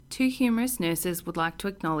Two Humorous Nurses would like to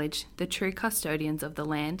acknowledge the true custodians of the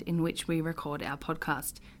land in which we record our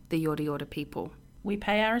podcast, the Yorta Yorta people. We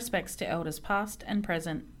pay our respects to elders past and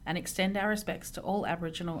present and extend our respects to all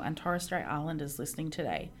Aboriginal and Torres Strait Islanders listening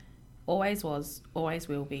today. Always was, always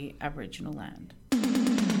will be Aboriginal land.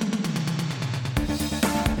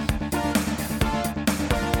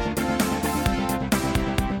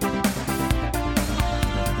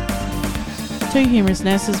 Two Humorous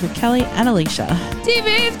Nurses with Kelly and Alicia.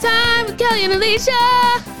 Debrief time with Kelly and Alicia.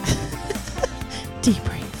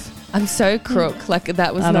 Debrief. I'm so crook. Like,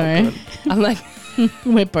 that was not good. I'm like...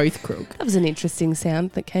 We're both crook. That was an interesting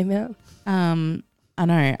sound that came out. I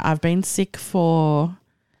know. I've been sick for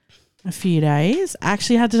a few days. I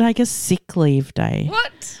actually had to take a sick leave day.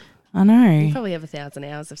 What? I know. You probably have 1,000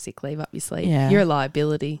 hours of sick leave up your sleeve. Yeah. You're a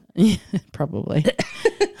liability. Yeah, probably.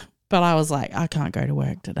 But I was like, I can't go to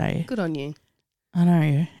work today. Good on you. I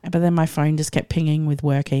know. But then my phone just kept pinging with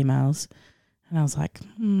work emails. And I was like,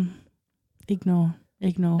 ignore.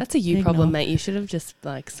 That's a you problem, mate. You should have just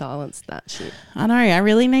like silenced that shit. I know. I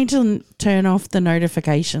really need to turn off the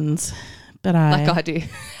notifications. But like I do.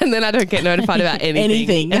 And then I don't get notified about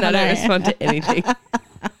anything. And I don't respond to anything.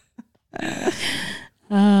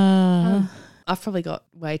 I've probably got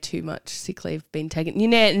way too much sick leave being taken. You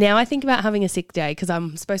know, now I think about having a sick day because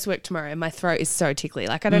I'm supposed to work tomorrow and my throat is so tickly.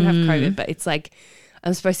 Like, I don't have COVID, but it's like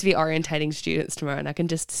I'm supposed to be orientating students tomorrow and I can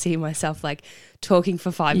just see myself like talking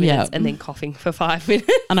for 5 minutes and then coughing for 5 minutes.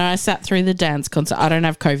 I know. I sat through the dance concert. I don't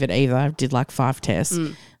have COVID either. I did like 5 tests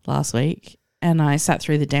last week. And I sat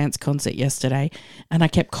through the dance concert yesterday and I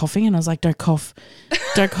kept coughing and I was like, don't cough.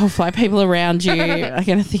 Don't cough. Like, people around you are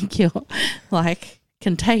going to think you're like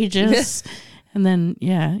contagious. And then,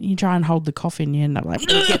 yeah, you try and hold the cough in, you end up like... And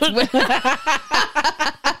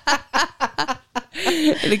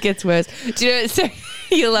it gets worse. Do you know, so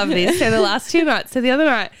you'll love this. So the last 2 nights, so the other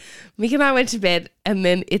night, Mick and I went to bed and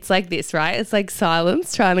then it's like this, right? It's like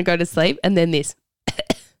silence trying to go to sleep and then this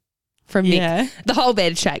from Mick. Yeah. The whole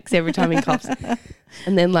bed shakes every time he coughs.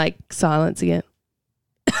 And then like silence again.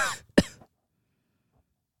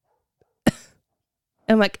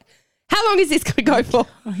 I'm like, how long is this going to go for?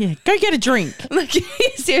 Oh, yeah. Go get a drink. I'm like,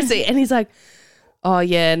 seriously. And he's like, oh,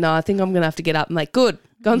 yeah, no, I think I'm going to have to get up. I'm like, good.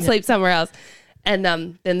 Go and sleep somewhere else. And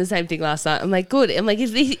then the same thing last night. I'm like, good. I'm like,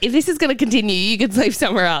 if this is going to continue, you can sleep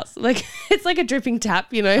somewhere else. Like, it's like a dripping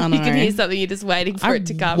tap, you know? You can hear something, you're just waiting for it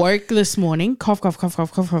to come. I woke this morning, cough, cough, cough,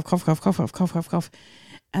 cough, cough, cough, cough, cough, cough, cough, cough, cough, cough.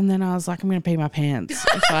 And then I was like, I'm going to pee my pants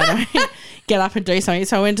if I don't get up and do something.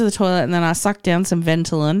 So I went to the toilet and then I sucked down some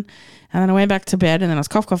Ventolin and then I went back to bed and then I was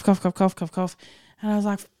cough, cough, cough, cough, cough, cough, cough. And I was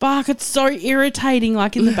like, fuck, it's so irritating,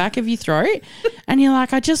 like in the back of your throat. And you're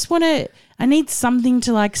like, I need something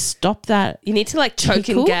to like stop that. You need to like choke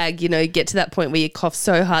and gag, you know, get to that point where you cough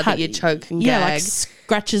so hard that you choke and gag. Yeah, like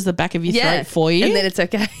scratches the back of your throat for you. And then it's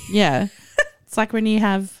okay. Yeah. It's like when you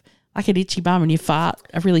have like an itchy bum and you fart,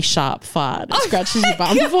 a really sharp fart. It scratches your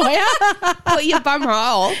bum for you. Put your bum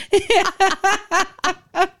hole.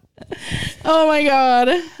 Oh my God.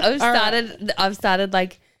 I've started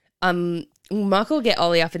like, Michael will get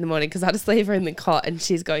Ollie up in the morning because I just leave her in the cot and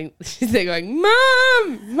she's there going,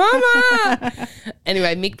 Mom, Mama.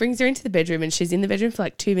 Anyway, Mick brings her into the bedroom and she's in the bedroom for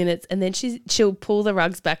like 2 minutes and then she'll pull the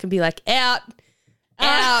rugs back and be like, out.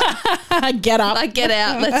 Get up. Like, get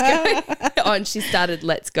out. Let's go. Oh, and she started,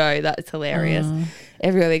 let's go. That's hilarious.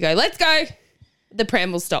 Everywhere we go, let's go. The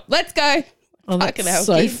pram will stop. Let's go. Oh, that's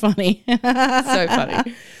so funny. So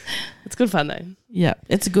funny. It's good fun though. Yeah,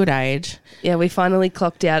 it's a good age. Yeah, we finally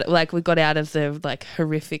clocked out. Like, we got out of the like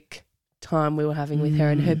horrific time we were having with her,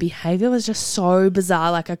 and her behavior was just so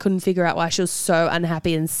bizarre. Like, I couldn't figure out why she was so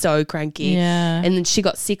unhappy and so cranky. Yeah. And then she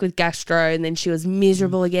got sick with gastro, and then she was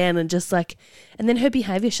miserable again, and just like, and then her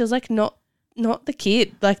behavior, she was like not the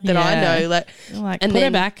kid like that I know. Like and put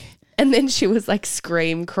her back. And then she was like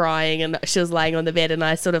crying, and she was laying on the bed, and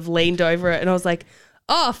I sort of leaned over it, and I was like,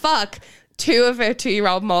 oh fuck. 2 of her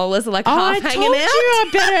 2-year-old molars are like half hanging out. I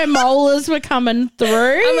bet her molars were coming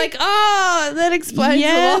through. I'm like, oh, that explains a lot.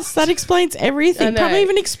 Yes, that explains everything. Probably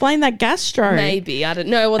even explain that gastro. Maybe. I don't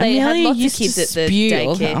know. Well, they had lots of kids at the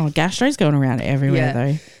daycare. Oh, gastro's going around everywhere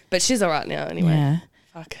though. But she's all right now anyway. Yeah.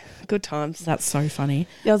 Fuck. Good times. That's so funny.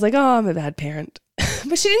 Yeah, I was like, oh, I'm a bad parent.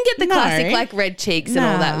 But she didn't get the classic like red cheeks and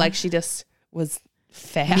all that. Like, she just was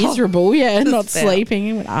foul. Miserable, not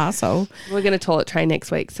sleeping with arsehole. We're going to toilet train next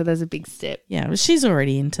week, so there's a big step. Yeah, but she's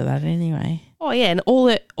already into that anyway. Oh, yeah, and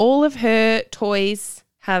all of her toys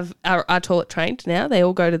are toilet trained now. They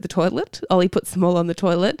all go to the toilet. Ollie puts them all on the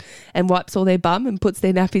toilet and wipes all their bum and puts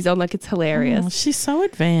their nappies on. Like, it's hilarious. Oh, she's so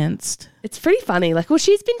advanced. It's pretty funny. Like, well,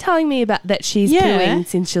 she's been telling me about that she's pooing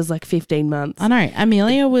since she was like 15 months. I know.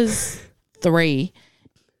 Amelia was 3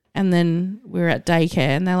 and then we were at daycare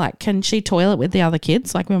and they're like, can she toilet with the other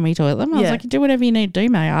kids? Like when we toilet them? I was like, do whatever you need to do,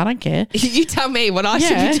 mate. I don't care. You tell me what I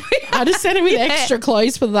should be doing. I just sent her with extra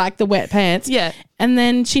clothes for like the wet pants. Yeah. And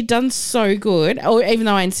then she'd done so good. Or even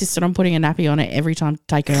though I insisted on putting a nappy on it every time to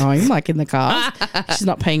take her home, like in the car. She's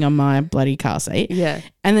not peeing on my bloody car seat. Yeah.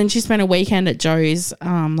 And then she spent a weekend at Joe's,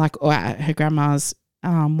 or at her grandma's,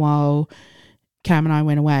 while Cam and I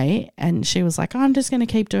went away, and she was like, I'm just going to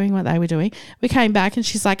keep doing what they were doing. We came back and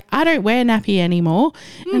she's like, I don't wear nappy anymore.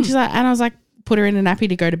 And she's like, and I was like, put her in a nappy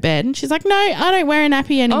to go to bed. And she's like, no, I don't wear a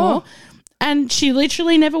nappy anymore. And she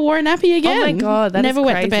literally never wore a nappy again. Oh my God, that never is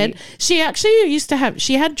wet crazy. the bed. She actually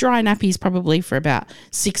she had dry nappies probably for about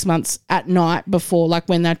 6 months at night before, like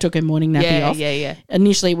when they took her morning nappy off. Yeah.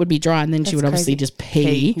 Initially it would be dry and then she would obviously just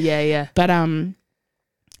pee. Yeah. But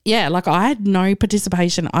yeah, like I had no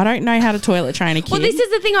participation. I don't know how to toilet train a kid. Well, this is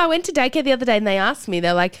the thing. I went to daycare the other day and they asked me,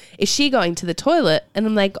 they're like, is she going to the toilet? And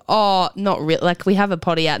I'm like, oh, not really. Like, we have a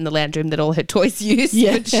potty out in the lounge room that all her toys use.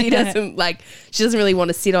 Yeah. But she doesn't really want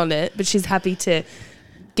to sit on it, but she's happy to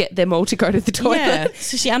get them all to go to the toilet. Yeah,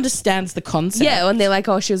 so she understands the concept. Yeah, and they're like,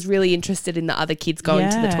 oh, she was really interested in the other kids going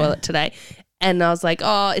to the toilet today. And I was like,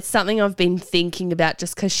 oh, it's something I've been thinking about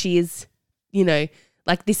just because she is, you know,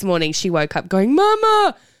 like this morning she woke up going,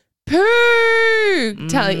 Mama, poo,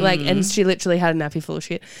 telling and she literally had a nappy full of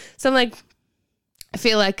shit. So I'm like, I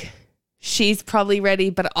feel like she's probably ready,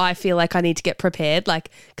 but I feel like I need to get prepared, like,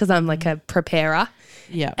 because I'm like a preparer.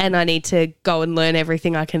 Yeah. And I need to go and learn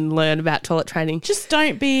everything I can learn about toilet training. Just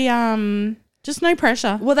don't be just no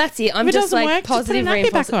pressure. Well, that's it. I'm If it just doesn't like work, just put a positive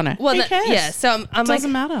nappy back on it. Well, Who cares? yeah. So I'm like,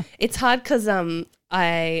 doesn't matter. It's hard because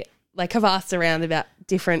I like have asked around about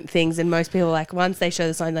different things, and most people are like, once they show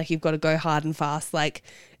the sign, like you've got to go hard and fast, like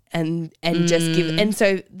and just give. And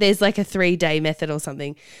so there's like a 3-day method or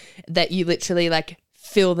something that you literally like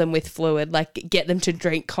fill them with fluid, like get them to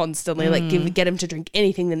drink constantly, like get them to drink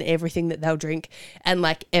anything and everything that they'll drink, and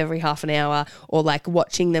like every half an hour, or like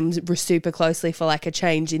watching them super closely for like a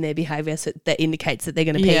change in their behavior that indicates that they're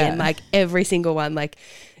going to pee, and like every single one, like,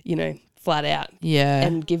 you know, flat out,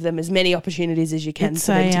 and give them as many opportunities as you can for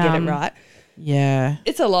them to get it right. Yeah,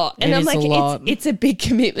 it's a lot, and I'm like, it's a big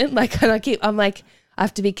commitment. Like, and I'm like, I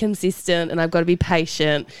have to be consistent and I've got to be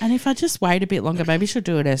patient. And if I just wait a bit longer, maybe she'll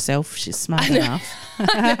do it herself. She's smart enough. But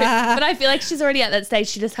I feel like she's already at that stage.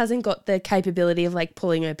 She just hasn't got the capability of like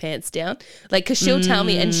pulling her pants down. Like, because she'll tell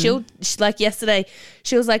me, and like yesterday,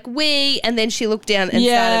 she was like, wee, and then she looked down and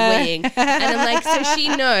started weeing. And I'm like, so she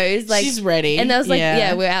knows, like, she's ready. And I was like,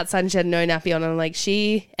 yeah, we're outside and she had no nappy on. And I'm like,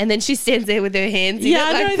 and then she stands there with her hands in it.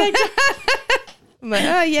 I know they do. I'm like,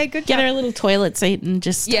 oh yeah, good. Get her a little toilet seat and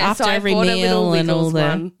just after so every meal and all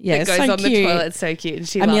that. Yeah, it goes so on cute. the toilet. It's so cute. And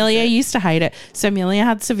she Amelia loves it. used to hate it. So Amelia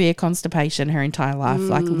had severe constipation her entire life,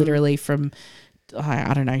 like literally from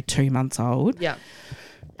I don't know 2 months old. Yeah,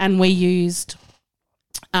 and we used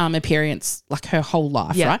Aperience like her whole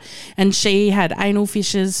life, right? And she had anal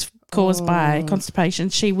fissures caused by constipation.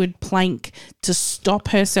 She would plank to stop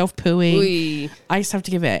herself pooing. Oy. I used to have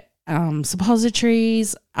to give her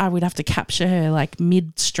suppositories. I would have to capture her like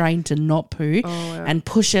mid-strain to not poo and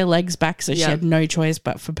push her legs back so she had no choice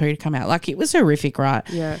but for poo to come out. Like, it was horrific, right?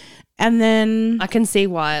 Yeah. And then I can see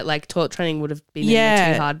why like toilet training would have been in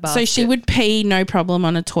a too hard basket. So she would pee no problem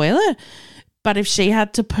on a toilet, but if she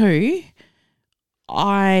had to poo,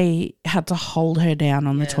 I had to hold her down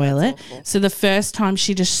on the toilet. So the first time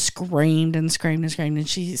she just screamed and screamed and screamed, and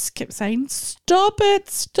she just kept saying, stop it,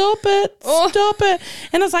 stop it, stop it.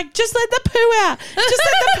 And I was like, just let the poo out. Just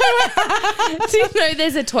let the poo out. Do you know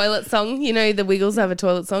there's a toilet song? You know the Wiggles have a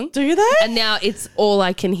toilet song? Do they? And now it's all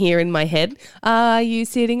I can hear in my head. Are you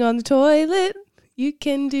sitting on the toilet? You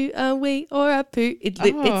can do a wee or a poo. It's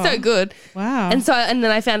so good. Wow. And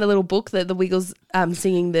then I found a little book that the Wiggles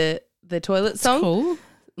singing the toilet song. Cool.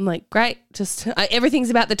 I'm like, great. Just everything's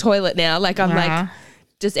about the toilet now. Like, I'm like,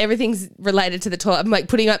 just everything's related to the toilet. I'm like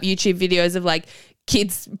putting up YouTube videos of like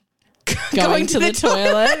kids going to the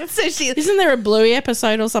toilet. So isn't there a Bluey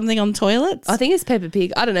episode or something on toilets? I think it's Peppa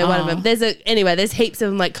Pig. I don't know, one of them. There's heaps of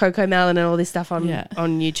them, like Coco Melon and all this stuff on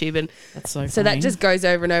YouTube, and that's so that just goes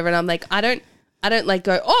over and over. And I'm like, I don't like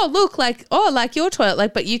go, oh look, like your toilet,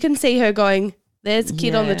 like, but you can see her going, there's a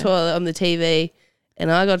kid on the toilet on the TV. And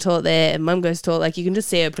I got a toilet there, and Mum goes to toilet. Like, you can just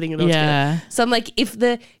see her putting it all together. So I'm like,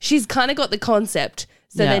 she's kind of got the concept.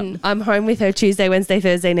 So then I'm home with her Tuesday, Wednesday,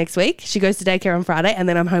 Thursday next week. She goes to daycare on Friday, and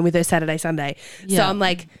then I'm home with her Saturday, Sunday. So Yeah. I'm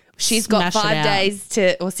like, she's Smash got it 5 out.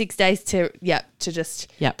 days or 6 days to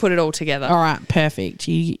just put it all together. All right, perfect.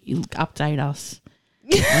 You update us on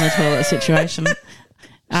the toilet situation.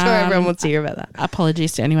 I'm sure everyone wants to hear about that.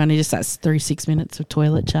 Apologies to anyone who just sat through 6 minutes of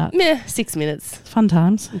toilet chat. Yeah, 6 minutes. Fun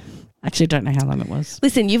times. Actually, don't know how long it was.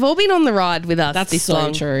 Listen, you've all been on the ride with us. That's this so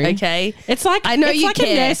long, true. Okay, It's like I know it's you like a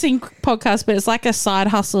care. nursing podcast, but it's like a side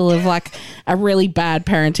hustle of like a really bad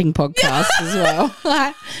parenting podcast as well.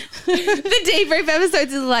 Like, the debrief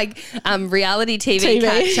episodes is like reality TV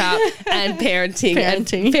catch up and parenting. And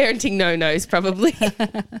parenting no-nos probably.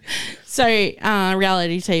 so,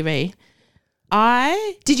 reality TV.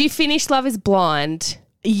 Did you finish Love is Blind?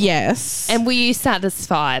 Yes. And were you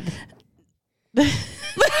satisfied?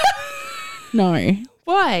 No.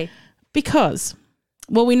 Why? Because,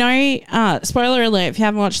 well, we know, spoiler alert, if you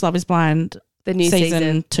haven't watched Love is Blind, The new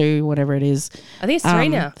season. 2, whatever it is. I think it's 3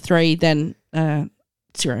 now. 3, then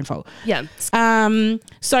it's your own fault. Yeah.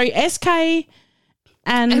 So SK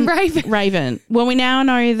and Raven. Well, we now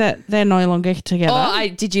know that they're no longer together. Oh,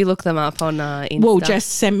 did you look them up on Insta? Well, Jess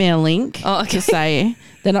sent me a link to say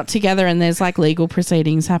they're not together and there's like legal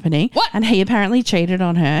proceedings happening. What? And he apparently cheated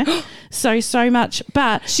on her. so much.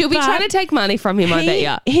 But she'll be trying to take money from him, I bet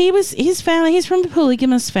ya. His family, he's from a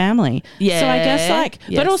polygamous family. Yeah. So I guess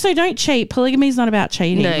but also don't cheat. Polygamy is not about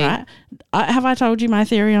cheating, right? Have I told you my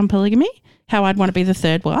theory on polygamy? How I'd want to be the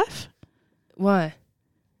third wife? Why?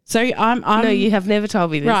 So I'm no, you have never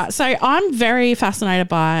told me this. Right. So I'm very fascinated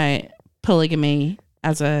by polygamy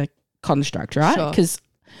as a construct, right? Because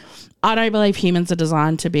I don't believe humans are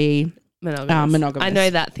designed to be monogamous. I know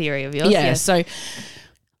that theory of yours. Yeah. Yes. So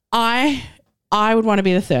I would want to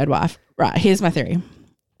be the third wife. Right. Here's my theory.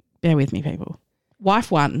 Bear with me, people.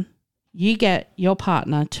 Wife 1, you get your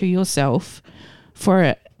partner to yourself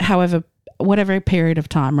for whatever period of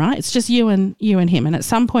time, right? It's just you and him. And at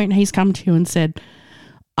some point he's come to you and said,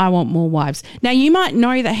 I want more wives. Now, you might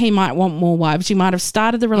know that he might want more wives. You might have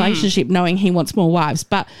started the relationship knowing he wants more wives,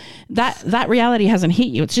 but that reality hasn't hit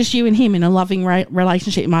you. It's just you and him in a loving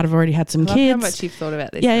relationship. You might have already had some kids. How much you've thought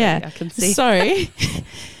about this. Yeah. I can see.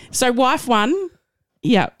 So wife 1,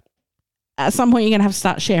 at some point you're going to have to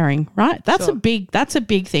start sharing, right? That's a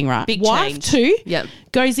big thing, right? Big wife change. 2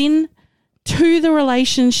 goes in to the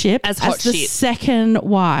relationship as hot the shit. Second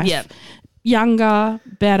wife. Yep. Younger,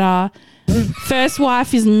 better. First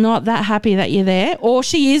wife is not that happy that you're there, or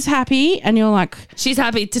she is happy and you're like, she's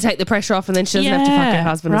happy to take the pressure off and then she doesn't have to fuck her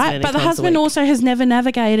husband. Right? But the husband also has never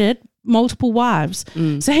navigated multiple wives.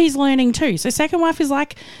 So he's learning too. So second wife is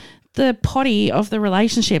like the potty of the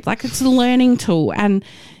relationship. Like it's a learning tool. And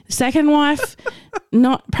second wife,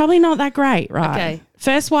 probably not that great, right? Okay.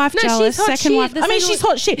 First wife, jealous. Second wife, she's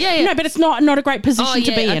hot shit. Yeah. No, but it's not a great position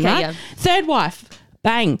to be in, right? Yeah. Third wife,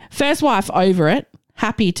 bang. First wife, over it.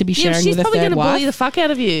 Happy to be sharing with a third wife. She's probably going to bully the fuck out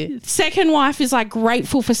of you. Second wife is like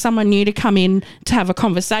grateful for someone new to come in to have a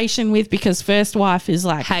conversation with, because first wife is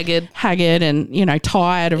like haggard and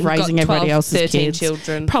tired of raising everybody else's kids.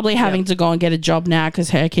 Children. Probably having to go and get a job now because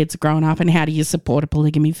her kids are growing up, and how do you support a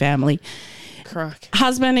polygamy family? Correct.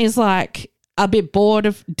 Husband is like a bit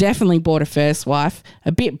definitely bored of first wife,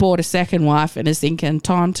 a bit bored of second wife, and is thinking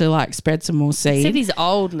time to like spread some more seed. Said he's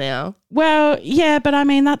old now. Well, yeah, but I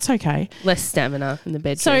mean, that's okay. Less stamina in the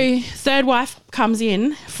bedroom. So third wife comes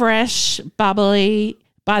in fresh, bubbly.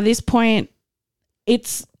 By this point,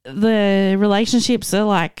 the relationships are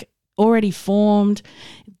like already formed.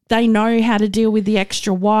 They know how to deal with the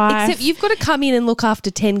extra wife. Except you've got to come in and look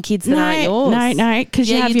after 10 kids that aren't yours. No, because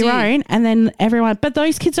you have your own, and then everyone. But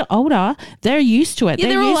those kids are older. They're used to it. Yeah,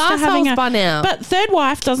 they're all used to having assholes by now. But third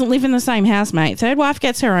wife doesn't live in the same house, mate. Third wife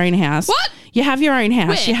gets her own house. What? You have your own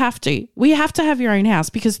house. Where? You have to. We have to have your own house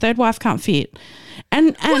because third wife can't fit.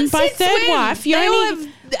 And by third wife, you they only all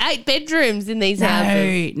have 8 bedrooms in these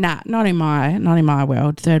houses. Not in my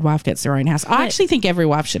world. Third wife gets their own house. I actually think every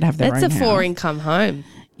wife should have their own house. That's a 4-income home.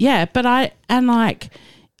 Yeah, but I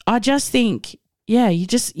just think,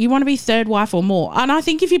 you want to be third wife or more. And I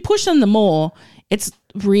think if you push on the more, it's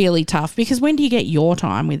really tough, because when do you get your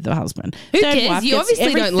time with the husband? Who Third cares? wife You gets obviously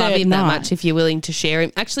every don't love third him that night. much if you're willing to share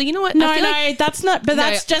him. Actually, you know what? That's not. But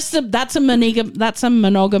that's a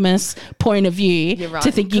monogamous point of view. You're right,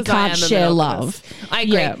 to think you 'cause I can't am a share monogamous. love. I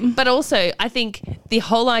agree. Yeah. But also, I think the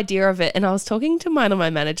whole idea of it, and I was talking to one of my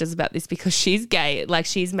managers about this because she's gay, like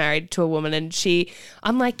she's married to a woman, and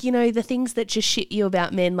I'm like, the things that just shit you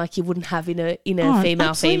about men, like you wouldn't have in a female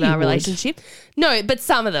absolutely would. relationship. No, but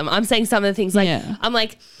some of them. I'm saying some of the things, like I'm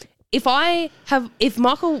like, if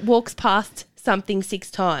Michael walks past something 6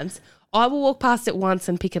 times, I will walk past it once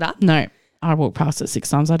and pick it up. No. I walked past it 6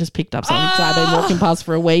 times. I just picked up something because I've been walking past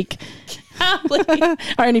for a week. I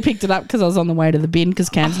only picked it up because I was on the way to the bin because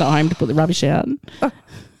Cam's not home to put the rubbish out.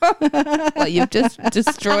 Well, you've just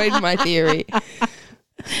destroyed my theory.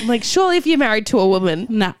 I'm like, surely if you're married to a woman.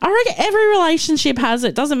 No, I reckon every relationship has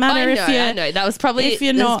it. Doesn't matter if you're. I know. That was probably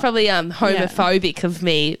homophobic of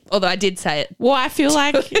me, although I did say it. Well, I feel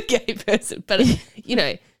like A gay person, but you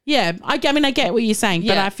know. Yeah, I mean, I get what you're saying,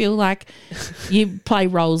 but Yeah. I feel like you play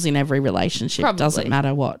roles in every relationship. Probably. Doesn't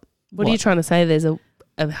matter what. What are you trying to say? There's a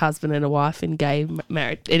husband and a wife in gay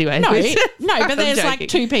marriage. Anyway. No, but there's joking. like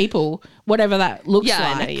 2 people, whatever that looks like.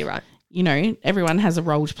 Yeah, I know, you're right. You know, everyone has a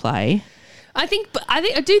role to play. I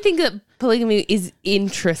do think that polygamy is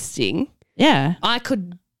interesting. Yeah. I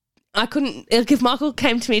couldn't, like, if Michael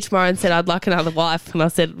came to me tomorrow and said, I'd like another wife, and I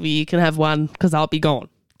said, well, you can have one because I'll be gone.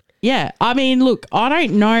 Yeah. I mean, look, I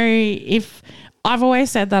don't know if I've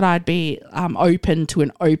always said that I'd be open to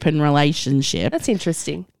an open relationship. That's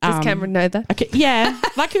interesting. Does Cameron know that? Okay. Yeah.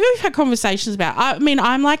 Like we've had conversations about, I mean,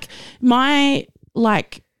 I'm like,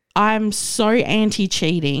 I'm so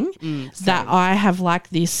anti-cheating that I have like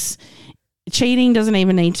this. Cheating doesn't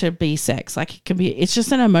even need to be sex. Like it can be, it's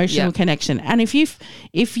just an emotional connection. And if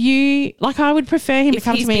you like, I would prefer him to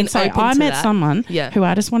come to me and say, I met someone who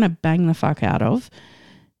I just want to bang the fuck out of.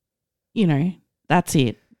 You know, that's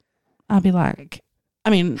it. I'll be like, I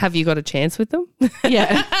mean, Have you got a chance with them?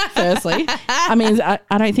 yeah. Firstly, I mean,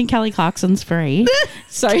 I don't think Kelly Clarkson's free.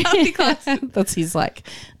 So that's his like,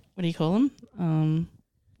 what do you call him?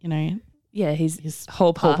 You know. Yeah, his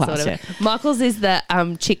whole pass or whatever. Yeah. Michael's is the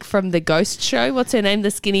chick from the Ghost show. What's her name?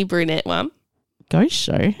 The skinny brunette one. Ghost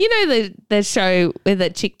show? You know the show where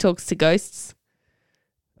that chick talks to ghosts?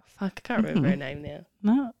 Fuck, I can't remember her name now.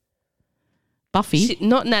 No. Buffy?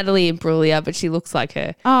 Not Natalie Imbruglia, but she looks like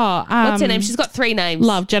her. Oh, What's her name? She's got 3 names.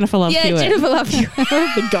 Jennifer Love Yeah, Hewitt. Jennifer Love Hewitt.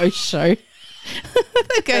 The Ghost Show.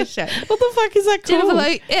 The Ghost show. What the fuck is that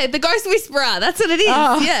called? The Ghost Whisperer. That's what it is.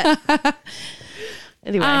 Oh. Yeah.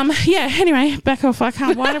 Anyway. Anyway, back off. I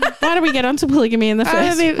can't. Why do we get onto polygamy in the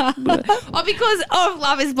first part? Because of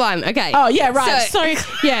Love is Blind. Okay. Oh, yeah, right.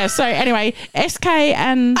 So anyway, SK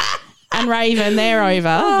and Raven, they're over.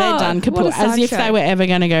 They're done kaput. As if they were ever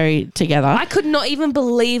going to go together. I could not even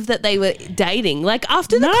believe that they were dating. Like,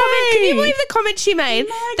 after the comment, can you believe the comment she made?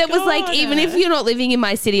 That was like, even if you're not living in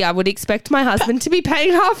my city, I would expect my husband to be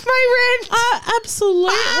paying half my rent.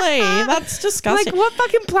 Absolutely. That's disgusting. Like, what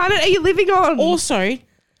fucking planet are you living on? Also,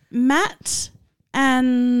 Matt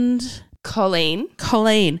and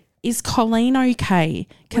Colleen. Is Colleen okay?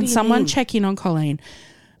 Can someone check in on Colleen?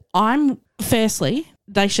 Firstly,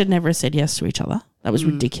 they should never have said yes to each other. That was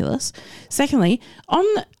ridiculous. Secondly,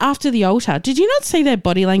 after the altar, did you not see their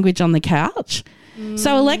body language on the couch?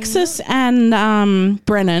 So Alexis and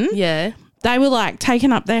Brennan, they were like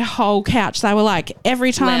taking up their whole couch. They were like,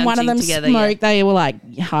 every time one of them smoked, they were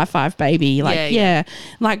like, high five, baby. Like,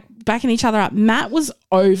 like backing each other up. Matt was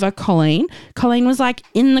over Colleen. Colleen was like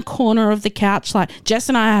in the corner of the couch. Like Jess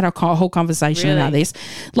and I had a whole conversation about this.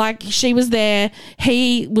 Like she was there.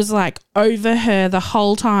 He was like over her the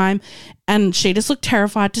whole time. And she just looked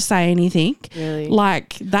terrified to say anything. Really?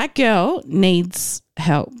 Like that girl needs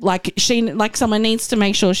help. Like someone needs to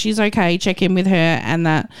make sure she's okay, check in with her, and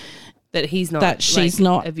that he's not, that she's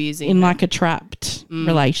not abusing in her. like a trapped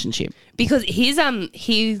relationship. Because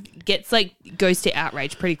he gets like goes to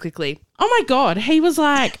outrage pretty quickly. Oh my God. He was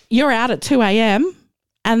like, you're out at 2 a.m.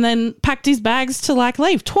 and then packed his bags to like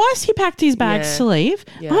leave. Twice he packed his bags to leave.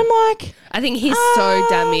 Yeah. I'm like, I think he's so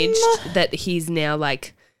damaged that he's now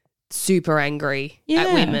like super angry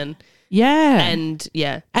at women. Yeah. And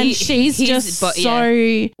And she's just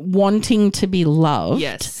so wanting to be loved.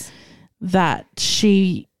 Yes. That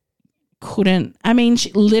she couldn't. I mean,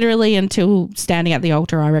 she literally until standing at the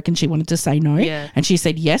altar, I reckon she wanted to say no. Yeah. And she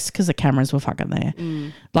said yes because the cameras were fucking there.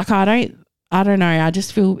 Like, I don't know. I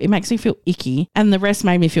just feel, it makes me feel icky. And the rest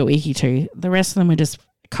made me feel icky too. The rest of them were just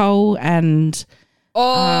Cole and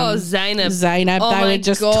Zainab. They were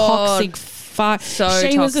just toxic. Fuck. So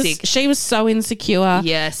toxic. She was so insecure.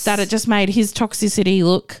 Yes. That it just made his toxicity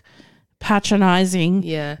look patronizing.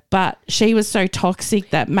 Yeah. But she was so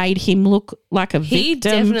toxic that made him look like a victim. He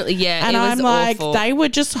definitely, And it was I'm like, awful. they were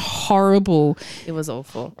just horrible. It was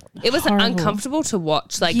awful. It was Horrible. uncomfortable to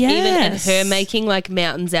watch. Like, even and her making like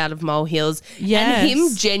mountains out of molehills. Yes. And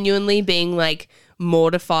him genuinely being like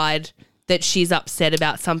mortified that she's upset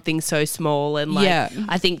about something so small. And like,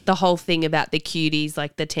 I think the whole thing about the cuties,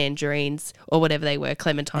 like the tangerines or whatever they were,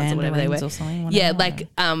 clementines or whatever they were. Or something, Yeah, like,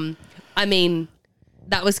 I mean,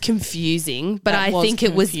 that was confusing, but That I was think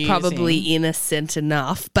it was confusing. probably innocent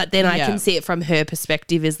enough. But then I Yeah. can see it from her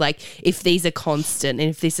perspective is like, if these are constant and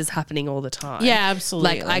if this is happening all the time. Yeah,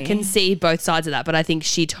 absolutely. Like I can see both sides of that, but I think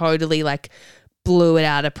she totally like blew it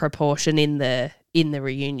out of proportion in the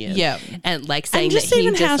reunion. Yeah. And like saying just that he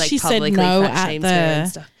even just how like she said publicly no fat at shames the- her and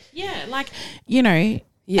stuff. Yeah, like, you know,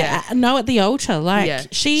 Yeah. no at the altar. Like, Yeah.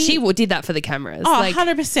 she did that for the cameras. Oh, like,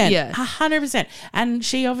 100%. Yeah. 100%. And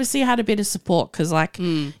she obviously had a bit of support because, like,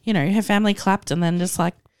 you know, her family clapped and then just,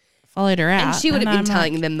 like, followed her out. And she would have been I'm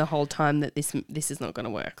telling like, them the whole time that this is not going to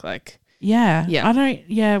work. Like, Yeah.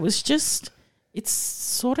 Yeah. It was just, it's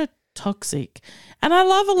sort of toxic. And I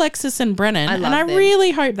love Alexis and Brennan. I love and I them.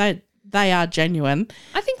 really hope that they are genuine.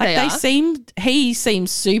 I think Like, they are. he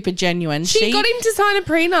seems super genuine. She got him to sign a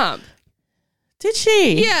prenup. Did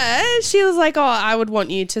she? Yeah, she was like, "Oh, I would want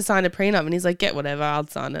you to sign a prenup," and he's like, "Get whatever, I'll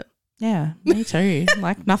sign it." Yeah, me too.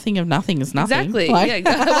 Like, nothing of nothing is nothing. Exactly. Like,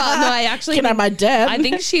 Yeah. Well, no, I actually can I have my dad? I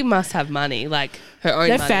think she must have money, like her own.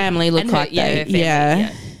 Their money. family look And her- like yeah, they, her family, yeah.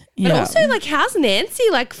 But Yeah. also, like, how's Nancy?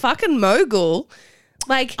 Like, fucking mogul.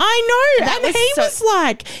 Like, I know. That And was he so- was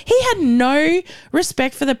like, he had no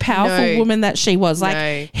respect for the powerful No. woman that she was. Like,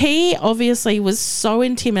 No. he obviously was so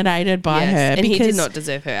intimidated by yes, her. and because he did not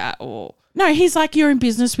deserve her at all. No, he's like, you're in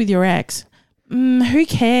business with your ex. Who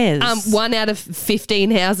cares? 1 out of 15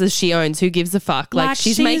 houses she owns. Who gives a fuck? Like,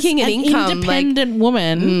 she's making an income. Like, independent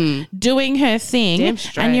woman doing her thing. Damn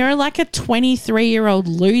straight. And you're like a 23-year-old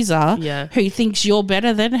loser Yeah. who thinks you're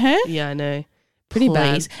better than her. yeah, I know. Pretty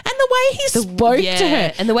Please. bad. And the way he spoke to yeah,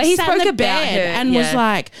 her. and the way he sat spoke in the about bed her, and was yeah.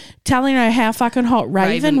 like telling her how fucking hot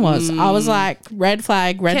Raven was. I was like, red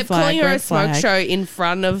flag, red Kept flag, calling her red a smoke flag. show in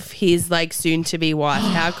front of his like soon-to-be wife.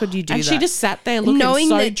 How could you do And that? she just sat there looking Knowing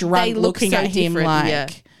so that they drunk, look looking so at him different, like, yeah.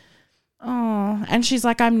 oh. And she's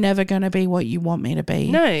like, I'm never going to be what you want me to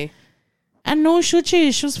be. No, And nor should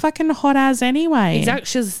she. She was fucking hot as anyway. exactly.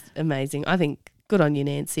 She's amazing. I think good on you,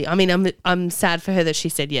 Nancy. I mean, I'm sad for her that she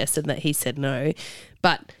said yes and that he said no,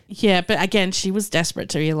 but Yeah, but again, she was desperate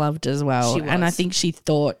to be loved as well. She And I was. think she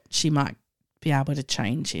thought she might be able to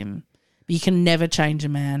change him. But you can never change a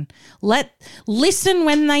man. Listen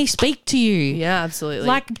when they speak to you. yeah, absolutely.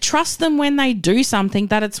 Like, trust them when they do something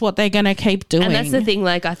that it's what they're going to keep doing. and that's the thing.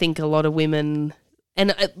 Like, I think a lot of women.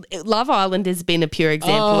 And Love Island has been a pure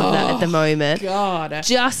example of that at the moment. God.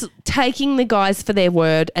 Just taking the guys for their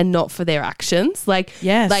word and not for their actions. Like,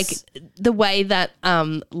 Yes. like the way that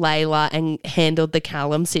Layla and handled the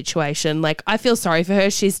Callum situation. Like, I feel sorry for her.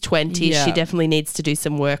 She's 20. Yeah. She definitely needs to do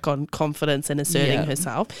some work on confidence and asserting Yeah.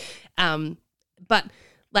 herself. But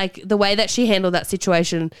like the way that she handled that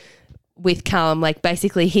situation with Callum, like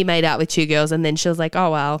basically he made out with 2 girls and then she was like,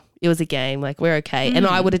 oh, well, it was a game. Like, we're okay. And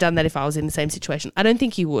I would have done that if I was in the same situation. I don't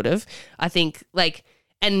think you would have. I think like,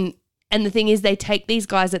 and the thing is they take these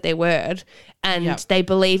guys at their word and Yep. they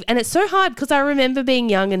believe. And it's so hard because I remember being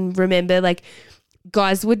young and remember like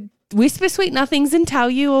guys would whisper sweet nothings and tell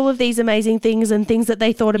you all of these amazing things and things that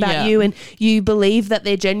they thought about Yeah. you and you believe that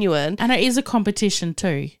they're genuine. And it is a competition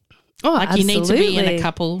too. Oh, Like, you need to be in a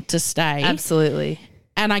couple to stay. Absolutely.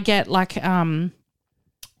 And I get like,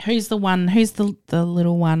 who's the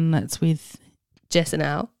little one that's with, Jess and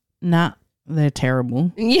Al. nah, they're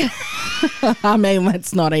terrible. Yeah. I mean,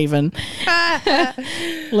 let's not even.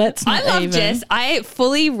 Let's not I love even. Jess. I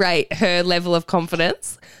fully rate her level of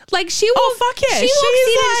confidence. Like she walks, Oh, fuck yeah. She walks She's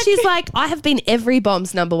in and like- she's like, I have been every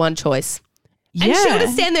bomb's number 1 choice. And she would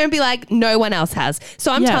have stand there and be like, no one else has.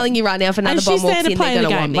 So I'm Yeah. telling you right now, if another And bomb she's walks there to in, play they're the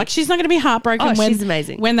going to want game. me. Like, she's not going to be heartbroken Oh, when she's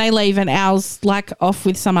amazing. when they leave and Al's like off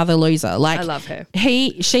with some other loser. Like, I love her.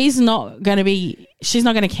 She's not going to be. She's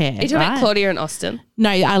not going to care. Are you talking about right? Claudia and Austin? No,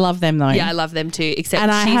 I love them though. Yeah, I love them too, except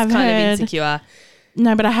And I she's have kind heard- of insecure.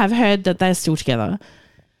 No, but I have heard that they're still together.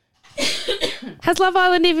 Has Love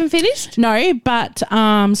Island even finished? No, but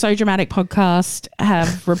So Dramatic Podcast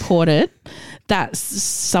have reported that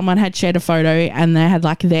someone had shared a photo and they had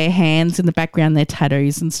like their hands in the background, their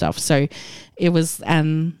tattoos and stuff. So it was,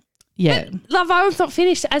 yeah. Love Island's not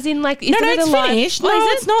finished, as in like, isn't no, it it's a live? finished. Oh, No, is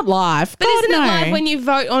it? it's not live. But God, isn't no. it live when you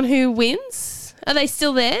vote on who wins? Are they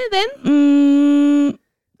still there then? Do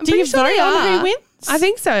pretty you sure vote they on are. who wins? I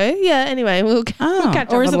think so. Yeah. Anyway, we'll catch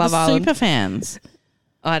or up is on it Love the Island. super fans?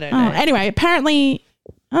 I don't Oh, know. anyway, apparently,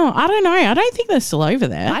 I don't know. I don't think they're still over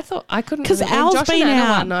there. I thought I couldn't 'Cause remember. When Al's Josh been and Anna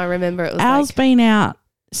out. one, I remember it was Al's like, been out,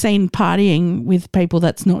 seen partying with people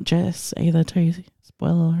that's not Jess either too.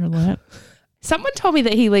 Spoiler alert. someone told me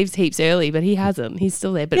that he leaves heaps early, but he hasn't. He's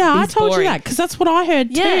still there. But Yeah, I he's told boring. you that because that's what I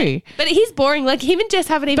heard too. But he's boring. Like him and Jess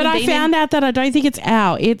haven't even But been I found out that I don't think it's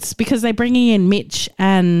Al. It's because they're bringing in Mitch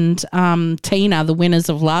and Tina, the winners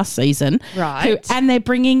of last season. Right. And they're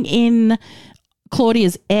bringing in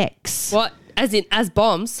Claudia's ex. What? As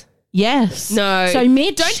bombs? Yes. No. So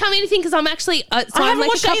Mitch. Don't tell me anything because I'm actually I'm haven't like a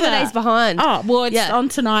watched couple of either. days behind. Oh, well, it's on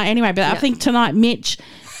tonight anyway. But I think tonight Mitch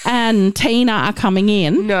and Tina are coming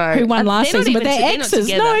in. No. Who won last They're not season, but even- they're they're not exes.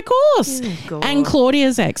 together. No, of course. Oh, God. And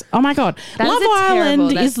Claudia's ex. Oh my God. That Love is a terrible- Island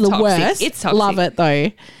is that's the toxic. worst. It's toxic. Love it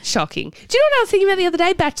though. Shocking. Do you know what I was thinking about the other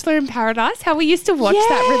day? Bachelor in Paradise. How we used to watch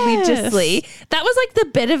that Yes. religiously. That was like the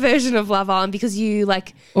better version of Love Island because you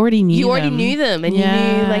like Already knew knew them and Yeah.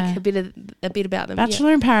 you knew like a bit about them. Yeah.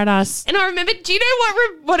 Bachelor in Paradise. And I remember, do you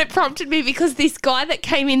know what it prompted me? Because this guy that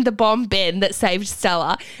came in, the bomb Ben that saved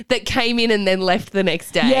Stella, that came in and then left the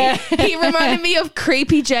next day. Yeah. He reminded me of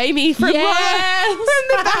creepy Jamie from, Yes.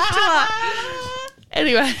 from The Bachelor.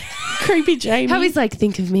 Anyway, Creepy Jamie. how he's like,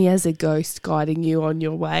 think of me as a ghost guiding you on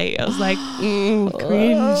your way. I was like,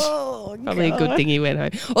 cringe. Oh, Probably a good thing he went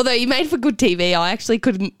home. Although he made for good TV, I actually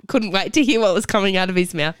couldn't wait to hear what was coming out of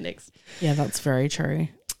his mouth next. Yeah, that's very true.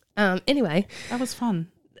 Anyway, That was fun.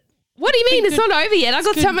 what do you mean? It's not over yet. I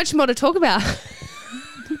got so good. much more to talk about.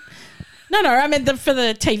 No, I meant for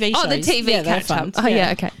the TV shows. Oh, the TV yeah, they're catch fun. up. Oh,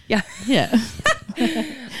 yeah, okay. Yeah. Yeah.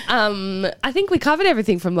 I think we covered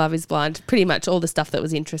everything from Love is Blind, pretty much all the stuff that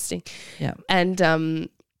was interesting. Yeah. And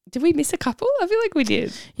did we miss a couple? I feel like we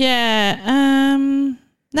did. Yeah.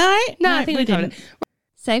 No, I think we covered didn't. it.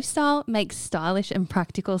 SafeStyle makes stylish and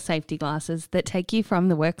practical safety glasses that take you from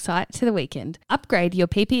the worksite to the weekend. Upgrade your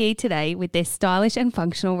PPE today with their stylish and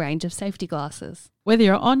functional range of safety glasses. Whether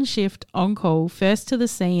you're on shift, on call, first to the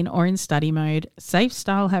scene or in study mode,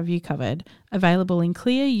 SafeStyle have you covered. Available in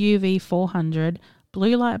clear UV 400,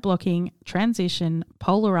 blue light blocking, transition,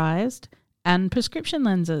 polarized and prescription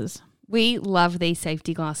lenses. We love these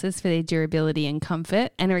safety glasses for their durability and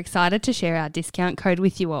comfort and are excited to share our discount code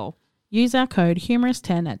with you all. Use our code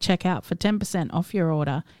HUMOROUS10 at checkout for 10% off your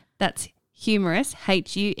order. That's Humorous,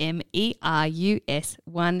 HUMERUS10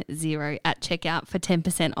 at checkout for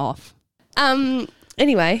 10% off.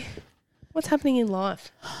 Anyway, what's happening in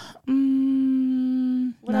life?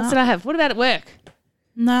 What else did I have? What about at work?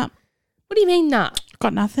 Nah, What do you mean, nah?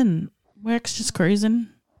 got nothing. Work's just cruising.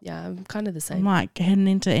 Yeah, I'm kind of the I'm same. like heading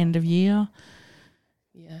into end of year,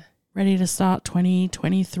 Yeah. ready to start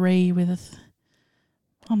 2023 with,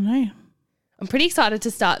 I don't know. I'm pretty excited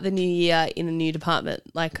to start the new year in a new department.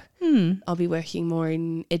 Like, I'll be working more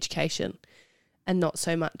in education and not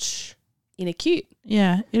so much in acute.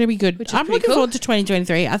 Yeah, it'll be good. Which is I'm pretty looking cool. forward to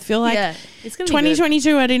 2023. I feel like yeah, it's going to be good.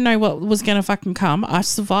 2022, I didn't know what was going to fucking come. I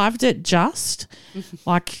survived it just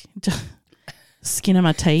like skin of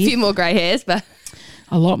my A teeth. few more grey hairs, but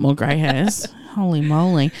A lot more grey hairs. Holy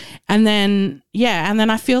moly. And then,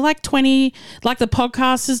 I feel like the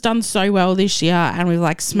podcast has done so well this year and we've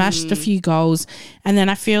like smashed a few goals. And then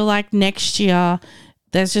I feel like next year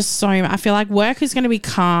there's just I feel like work is going to be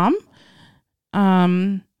calm.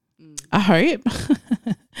 I hope.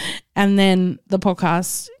 And then the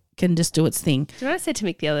podcast can just do its thing. do you know what I said to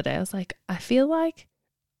Mick the other day? I was like, I feel like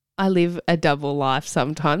I live a double life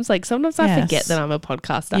sometimes. Like sometimes I Yes. forget that I'm a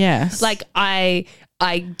podcaster. Yes. Like I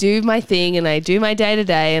do my thing and I do my day to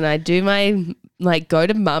day and I do my like go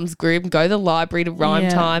to mum's group, go to the library to rhyme Yeah.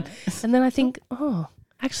 time. And then I think, oh,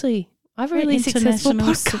 actually I have a really successful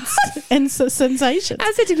International podcast. and sensation.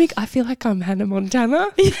 I said to Mick, I feel like I'm Hannah Montana.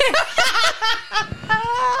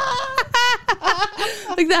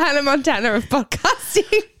 Like the Hannah Montana of podcasting.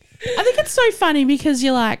 I think it's so funny because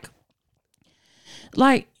you're like,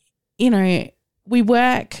 you know, we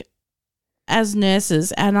work as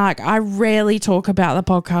nurses and like I rarely talk about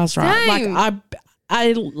the podcast, right? Same. Like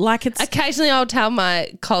I like it's Occasionally I'll tell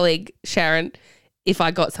my colleague Sharon if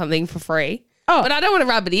I got something for free. Oh. But I don't want to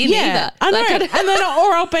rub it in either. I know. Like, And then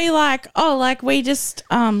or I'll be like, oh, like we just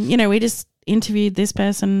we just interviewed this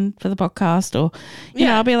person for the podcast, or you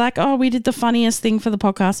know, Yeah. I'll be like, oh, we did the funniest thing for the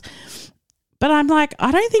podcast. But I'm like,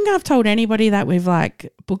 I don't think I've told anybody that we've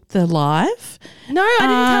like booked the live. no, I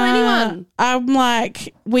didn't tell anyone. I'm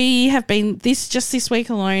like, we have been this week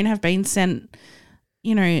alone have been sent,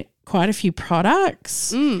 you know, quite a few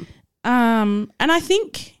products. And I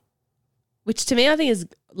think Which to me I think is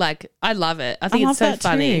like, I love it. I think I it's love so that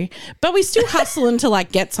funny. too. But we still hustling to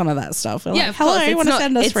like get some of that stuff. We're Yeah, like, of hello, course. you want to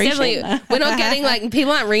send us it's free definitely, shit? we're not getting like,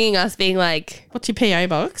 people aren't ringing us being like, What's your PO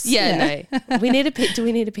box? yeah, no. We need a do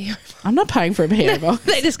we need a PO? I'm not paying for a PO box.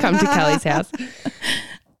 They just come to Kelly's house.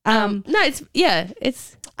 No,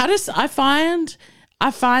 it's I find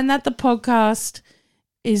that the podcast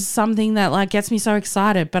is something that like gets me so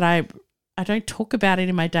excited, but I don't talk about it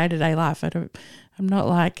in my day-to-day life. I'm not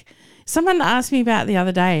like, someone asked me about it the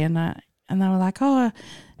other day and they were like, oh,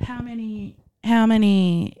 how many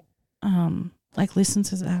like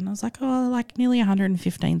listens is that? And I was like, oh, like nearly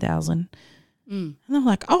 115,000. And they're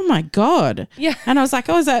like, oh my God. Yeah. And I was like,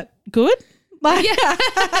 oh, is that good? Like,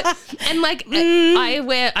 And like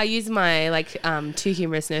I use my like Two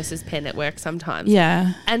Humorous Nurses pen at work sometimes.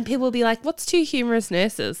 yeah. And people will be like, what's Two Humorous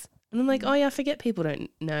Nurses? And I'm like, oh yeah, I forget people don't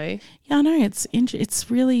know. Yeah, I know. It's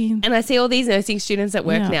really. And I see all these nursing students at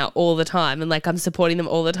work Yeah. now all the time, and like I'm supporting them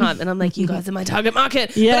all the time. And I'm like, you guys are my target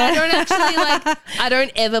market. Yeah. But I don't actually I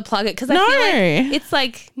don't ever plug it because I feel like it's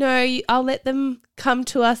like, no, I'll let them come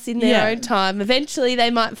to us in their own time. Eventually they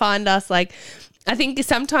might find us. Like, I think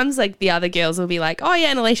sometimes like the other girls will be like, oh yeah,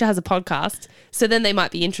 and Alicia has a podcast. So then they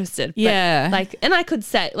might be interested. But, Yeah. like, and I could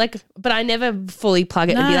say like, but I never fully plug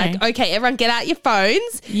it and be No. like, okay, everyone get out your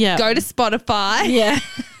phones. Yeah. Go to Spotify. Yeah.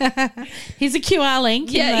 Here's a QR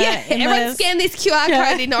link. Yeah, Everyone scan this QR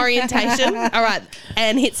code in orientation. All right.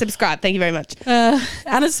 And hit subscribe. Thank you very much.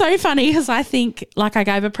 And it's so funny because I think, like, I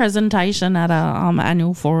gave a presentation at a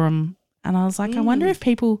annual forum, and I was like, I wonder if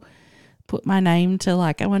people put my name to,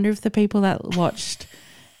 like, I wonder if the people that watched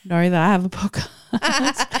know that I have a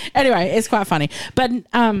podcast. Anyway, it's quite funny. But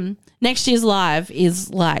next year's live is,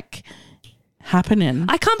 like, happening.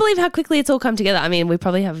 I can't believe how quickly it's all come together. I mean, we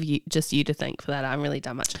probably have just you to thank for that. I haven't really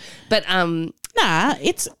done much. But Nah,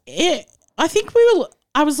 I think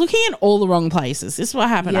I was looking in all the wrong places. This is what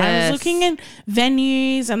happened. I Yes. was looking at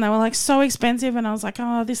venues and they were like so expensive, and I was like,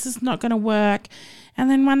 oh, this is not going to work. And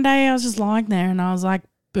then one day I was just lying there and I was like,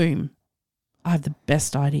 boom, I have the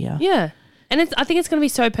best idea. yeah. And I think it's going to be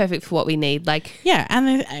so perfect for what we need. Like, Yeah,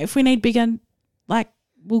 and if we need bigger, like,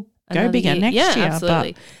 we'll go another bigger year. next Yeah, year.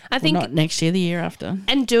 absolutely. I But think not next year, the year after.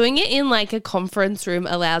 and doing it in like a conference room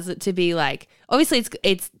allows it to be like, obviously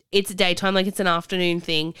it's daytime, like it's an afternoon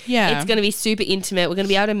thing. Yeah. It's going to be super intimate. We're going to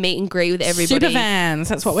be able to meet and greet with everybody. Super fans.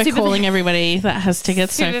 That's what we're Super calling everybody that has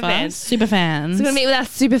tickets so Super far. fans. Super fans. So we're going to meet with our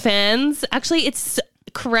super fans. Actually, it's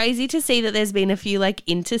crazy to see that there's been a few like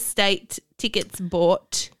interstate tickets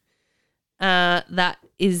bought. That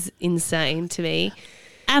is insane to me.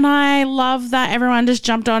 And I love that everyone just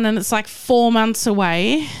jumped on, and it's like 4 months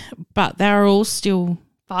away, but they're all still.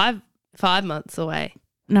 5 months away.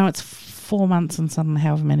 No, it's 4 months and something,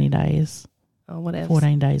 however many days, Oh, whatever.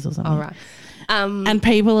 14 days or something. All right. And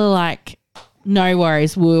people are like, no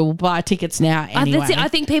worries, we'll buy tickets now anyway. That's it. I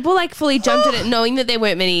think people like fully jumped at it knowing that there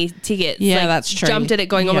weren't many tickets. Yeah, Like, that's true. Jumped at it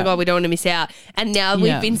going, oh my Yeah. God, we don't want to miss out. And now we've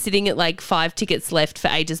Yeah. been sitting at like 5 tickets left for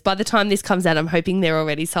ages. By the time this comes out, I'm hoping they're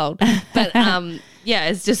already sold. But yeah,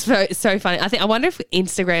 it's just so funny. I wonder if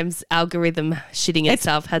Instagram's algorithm shitting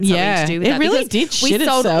itself had something yeah, to do with it that. really Because did shit we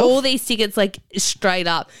sold itself. all these tickets like straight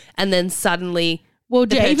up, and then suddenly Well,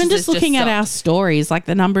 the even purchases just looking at stopped. our stories, like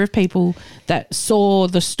the number of people that saw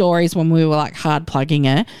the stories when we were like hard plugging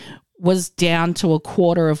it was down to a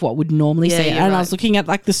quarter of what would normally Yeah, see. you're And I right. was looking at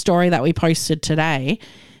like the story that we posted today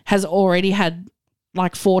has already had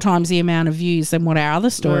like 4 times the amount of views than what our other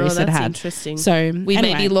stories had that's had. interesting. So we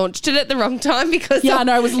anyway. maybe launched it at the wrong time because Yeah, I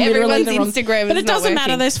know, it was literally everyone's the wrong Instagram but is it doesn't not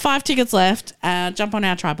matter. working. There's 5 tickets left. Jump on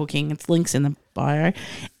our try booking. It's links in the bio.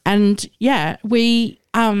 And yeah, we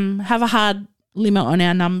have a hard limit on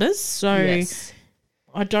our numbers. So Yes.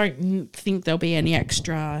 I don't think there'll be any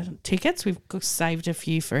extra tickets. We've saved a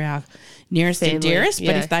few for our nearest and Family, dearest, but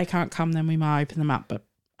yeah. if they can't come, then we might open them up, but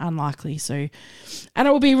unlikely. So, and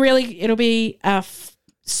it'll be a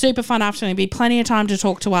super fun afternoon. There'll be plenty of time to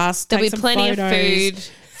talk to us. There'll take be some plenty photos,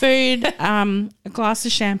 of food, a glass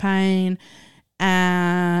of champagne,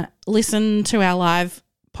 listen to our live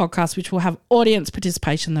podcast, which will have audience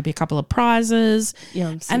participation. There'll be a couple of prizes. Yeah,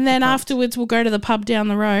 I'm super And then pumped. afterwards, we'll go to the pub down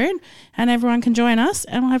the road and everyone can join us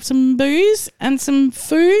and we'll have some booze and some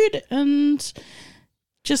food and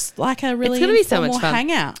just like a really It's gonna be so informal much fun.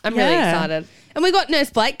 hangout. I'm really excited. And we got Nurse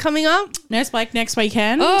Blake coming up. Nurse Blake next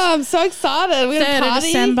weekend. Oh, I'm so excited. We're 3rd going to of party.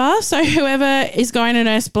 December. So whoever is going to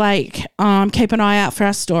Nurse Blake, keep an eye out for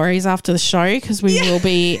our stories after the show because we will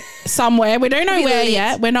be somewhere. We don't know Be where lit.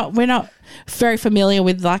 yet. We're not very familiar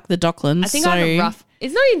with like the Docklands. I think I have a rough.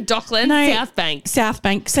 It's not in Docklands, No. South Bank. South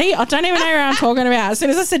Bank. See, I don't even know where I'm talking about. As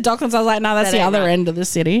soon as I said Docklands, I was like, no, that's That the ain't other right. end of the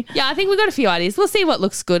city. Yeah, I think we've got a few ideas. We'll see what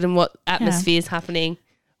looks good and what atmosphere is happening.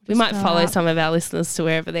 We might follow some of our listeners to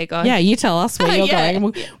wherever they're going. Yeah, you tell us where you're Yeah.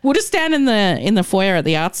 going. We'll just stand in the foyer at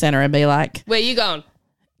the Arts Centre and be like, Where are you going?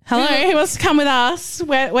 hello, who wants to come with us?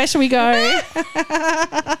 Where should we go?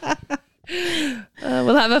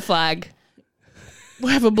 We'll have a flag.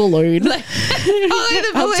 We'll have a balloon. Oh,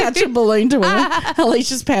 the I'll balloon. attach a balloon to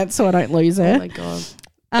Alicia's pants so I don't lose Oh her. my God.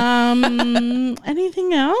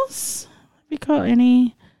 Anything else? Have you got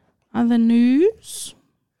any other news?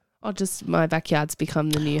 Oh, just my backyard's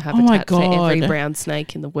become the new Oh my habitat for every God. brown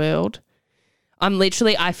snake in the world.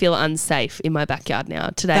 I feel unsafe in my backyard now.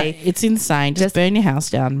 Today, It's insane. Just burn your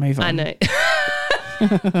house down and move on. I know.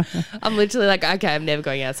 I'm literally like, okay, I'm never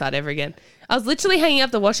going outside ever again. I was literally hanging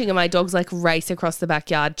up the washing and my dogs like race across the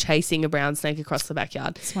backyard, chasing a brown snake across the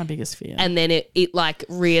backyard. It's my biggest fear. And then it like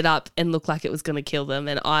reared up and looked like it was going to kill them.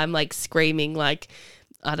 And I'm like screaming like,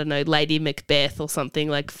 I don't know, Lady Macbeth or something,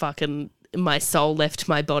 like fucking my soul left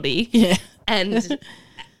my body. Yeah. And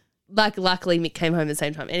like luckily Mick came home at the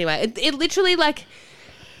same time. Anyway, it literally like,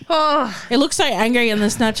 oh. It looks so angry in the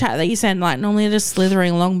Snapchat that you sent, like normally just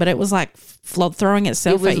slithering along, but it was like throwing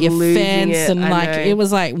itself at your fence and like it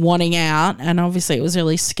was like wanting out, and obviously it was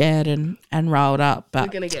really scared and riled up. But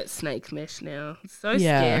we're gonna get snake mesh now. It's so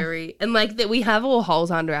scary, and like that we have all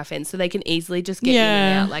holes under our fence, so they can easily just get in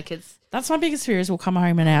and out. Like that's my biggest fear is we'll come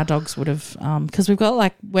home and our dogs would have because we've got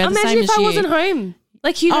like we're the same imagine if as I you. wasn't home,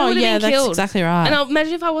 like Hugo would have been killed. That's exactly right. And I'll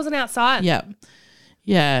imagine if I wasn't outside. Yeah,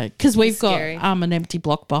 yeah, because we've got scary. an empty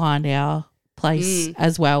block behind our place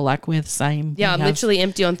as well. Like we're the same. Yeah, I'm literally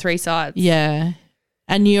empty on 3 sides. Yeah.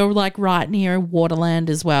 And you're like right near a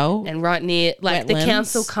waterland as well. And right near, like the Wetlands.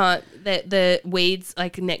 council can't, the weeds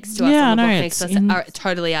like next to us on the block next to us are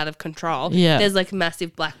totally out of control. Yeah. There's like a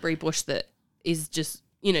massive blackberry bush that is just,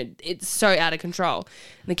 you know, it's so out of control.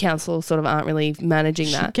 The council sort of aren't really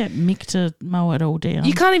managing that. Get Mick to mow it all down.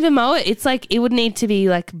 You can't even mow it. It's like, it would need to be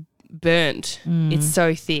like burnt. It's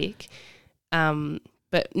so thick.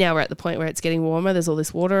 But now we're at the point where it's getting warmer. There's all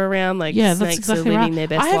this water around. Like snakes are living their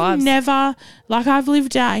best lives. I've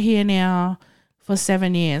lived out here now for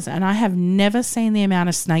 7 years and I have never seen the amount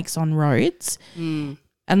of snakes on roads. And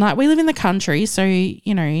like we live in the country, so,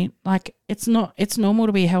 you know, like it's normal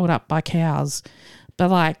to be held up by cows.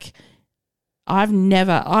 But like I've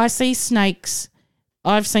seen snakes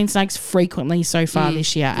frequently so far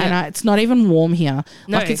this year, and it's not even warm here.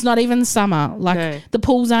 No. Like it's not even summer. Like the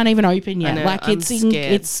pools aren't even open yet. I know, like scared.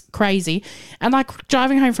 it's crazy. And like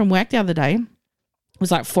driving home from work the other day, it was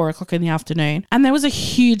like 4:00 in the afternoon, and there was a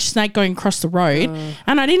huge snake going across the road,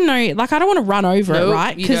 and I didn't know. Like I don't want to run over it,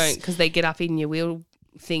 right? You don't, because they get up in your wheel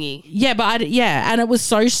thingy. Yeah, but and it was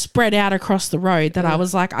so spread out across the road that I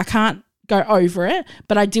was like, I can't go over it,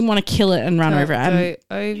 but I didn't want to kill it and run over it.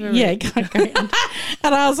 Can't go.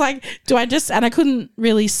 And I was like, and I couldn't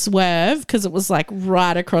really swerve because it was like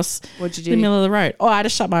right across What'd you do? the middle of the road. Oh, I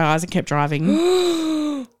just shut my eyes and kept driving.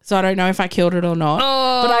 So I don't know if I killed it or not.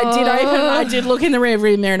 But I did look in the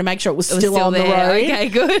rearview mirror to make sure it was still on there. the road. Okay,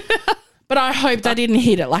 good. But I hoped I didn't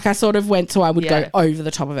hit it. Like I sort of went so I would go over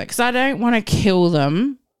the top of it because I don't want to kill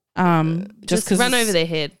them. Just run over their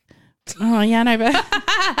head. Oh, yeah, no, but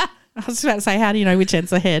I was about to say, how do you know which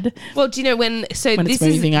end's the head? Well, do you know when it's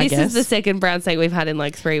moving, I this guess. is the second brown snake we've had in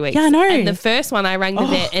like 3 weeks. Yeah, I know. And the first one I rang the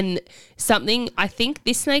vet and I think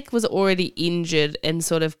this snake was already injured and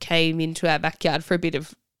sort of came into our backyard for a bit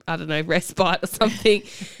of, I don't know, respite or something.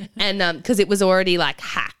 And because it was already like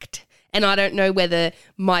hacked. And I don't know whether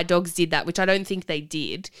my dogs did that, which I don't think they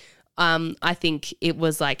did. I think it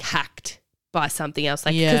was like hacked by something else.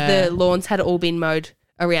 Like because the lawns had all been mowed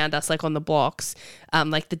around us, like on the blocks,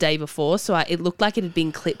 like the day before. So it looked like it had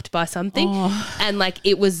been clipped by something, and like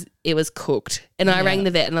it was cooked. And I rang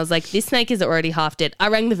the vet, and I was like, "This snake is already half dead." I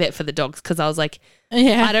rang the vet for the dogs because I was like,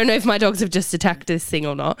 "I don't know if my dogs have just attacked this thing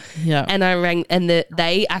or not." Yeah. And I rang, and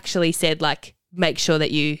they actually said like, "Make sure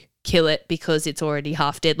that you kill it because it's already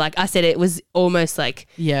half dead." Like I said, it was almost like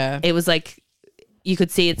it was like you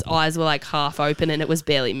could see its eyes were like half open and it was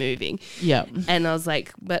barely moving. Yeah. And I was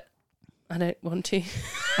like, but I don't want to.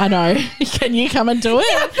 I know. Can you come and do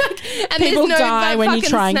it? And People there's no die when you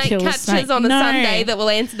try and kill a snake. on a Sunday that will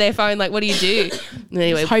answer their phone like, what do you do?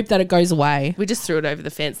 Anyway, Just hope that it goes away. we just threw it over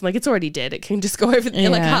the fence. Like, it's already dead. It can just go over the,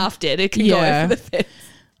 like half dead. It can go over the fence.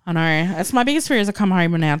 I know. That's my biggest fear is I come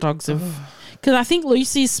home and our dogs have... Because I think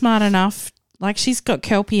Lucy's smart enough. Like, she's got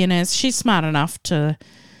Kelpie in her. She's smart enough to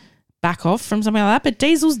back off from something like that. But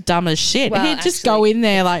Diesel's dumb as shit. Well, He'd just go in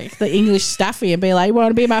there like the English Staffy and be like, "You want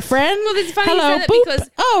to be my friend?" Well, it's funny Hello, you say that boop. because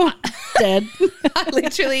dead.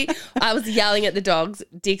 I was yelling at the dogs.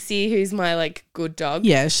 Dixie, who's my like good dog.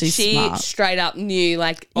 Yeah, she smart. Straight up knew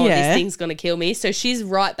like, this thing's going to kill me. So she's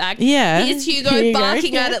right back. Yeah. Here's Hugo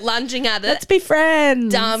barking at it, lunging at it. Let's be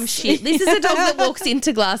friends. Dumb shit. This is a dog that walks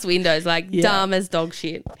into glass windows, like dumb as dog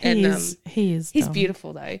shit. And He's dumb.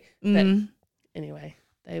 Beautiful though. But anyway,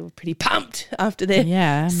 they were pretty pumped after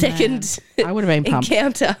their second I would have been pumped.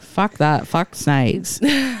 encounter. Fuck that. Fuck snakes.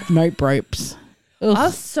 Nope ropes. I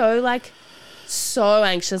was so so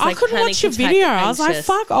anxious. I like couldn't panic watch your attack video. I was like, anxious.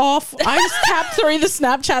 fuck off. I just tapped through the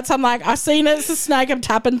Snapchats. I'm like, I seen it. It's a snake. I'm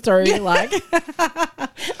tapping through. Like,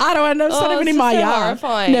 I don't know. It's not even it's in my just so yard.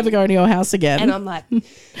 horrifying. Never going to your house again. And I'm like,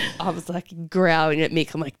 I was like growling at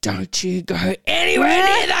Mick. I'm like, don't you go anywhere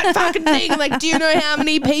near that fucking thing. I'm like, do you know how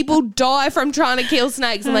many people die from trying to kill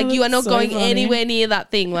snakes? I'm like, you are not so going funny. anywhere near that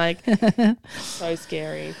thing. Like, so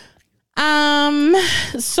scary.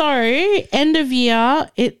 So end of year,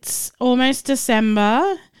 it's almost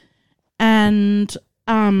December, and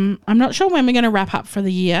I'm not sure when we're going to wrap up for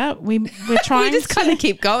the year. We're trying We just kind of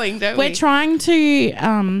keep going, don't we? we're trying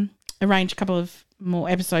to arrange a couple of more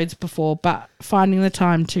episodes before, but finding the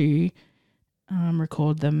time to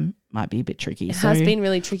record them might be a bit tricky. It has been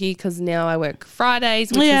really tricky because now I work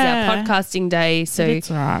Fridays, which is our podcasting day. So it's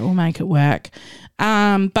all right. We'll make it work.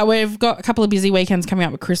 But we've got a couple of busy weekends coming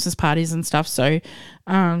up with Christmas parties and stuff. So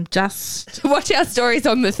just watch our stories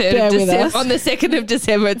on the 3rd Bear of with December. us. On the 2nd of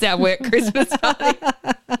December, it's our work Christmas party.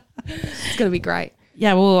 It's going to be great.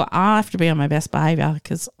 yeah, well, I have to be on my best behaviour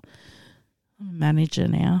because I'm a manager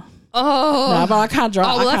now. Oh, No, but I can't drive.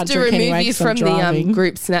 oh, we'll I have can't to drink remove anyway you 'cause I'm from the driving.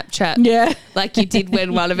 group Snapchat. Yeah. Like you did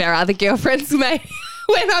when one of our other girlfriends went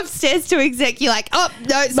upstairs to exec. You're like, oh,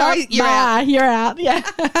 no, sorry, you're out. Bye, you're out. Yeah.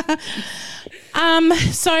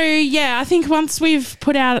 So yeah, I think once we've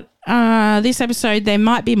put out this episode, there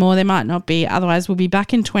might be more, there might not be. Otherwise, we'll be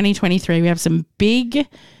back in 2023. We have some big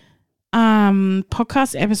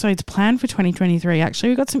podcast episodes planned for 2023. Actually,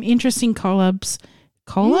 we've got some interesting collabs.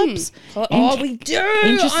 Oh, we do.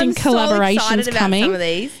 Interesting I'm collaborations so excited about coming. some of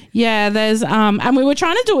these. Yeah, there's and we were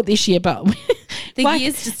trying to do it this year, but The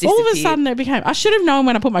years just all of a disappeared. sudden it became. I should have known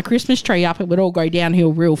when I put my Christmas tree up, it would all go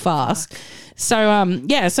downhill real fast. So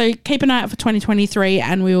yeah, so keep an eye out for 2023,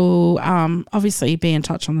 and we'll obviously be in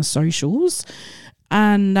touch on the socials.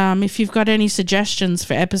 And if you've got any suggestions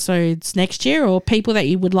for episodes next year or people that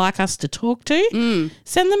you would like us to talk to,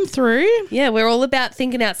 send them through. Yeah, we're all about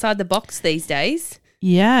thinking outside the box these days.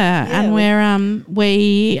 Yeah, and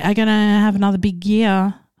we are going to have another big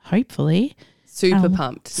year, hopefully. Super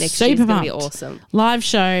pumped. Next super year's going to be pumped. awesome. Live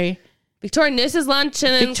show, Victorian Nurses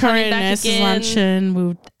Luncheon. Victoria coming back Nurses again. Luncheon.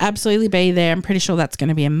 We'll absolutely be there. I'm pretty sure that's going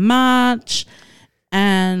to be in March.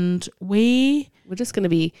 And We're just going to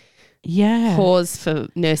be yeah. pause for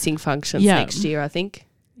nursing functions Yeah. next year, I think.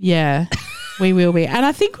 Yeah, we will be. And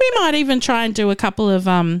I think we might even try and do a couple of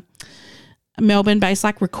Melbourne-based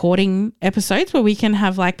like recording episodes where we can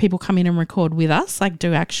have like people come in and record with us, like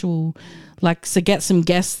do actual, like so get some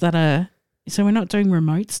guests that are, so we're not doing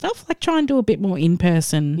remote stuff, like try and do a bit more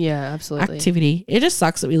in-person Yeah, absolutely. activity. It just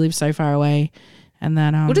sucks that we live so far away and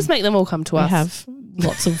that We'll just make them all come to we us. have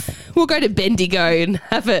lots of We'll go to Bendigo and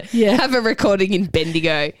have a recording in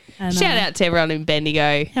Bendigo. And, Shout out to everyone in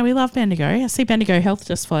Bendigo. yeah, we love Bendigo. I see Bendigo Health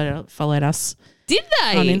just followed us Did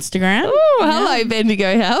they? on Instagram. Oh, hello,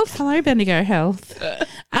 Bendigo Health. Hello, Bendigo Health.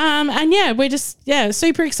 And yeah, we're just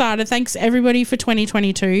super excited. Thanks everybody for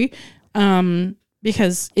 2022,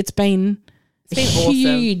 because it's been awesome.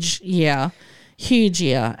 huge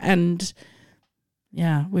year, and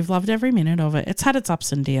yeah, we've loved every minute of it. It's had its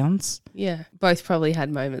ups and downs. Yeah, both probably had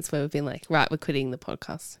moments where we've been like, right, we're quitting the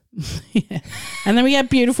podcast. Yeah. And then we get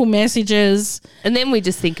beautiful messages And then we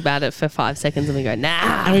just think about it for 5 seconds and we go,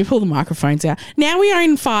 nah, and we pull the microphones out. Now we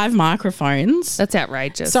own 5 microphones. that's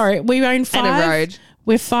outrageous. Sorry, we own 5. And a road.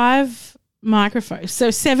 We're 5 microphones. So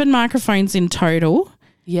 7 microphones in total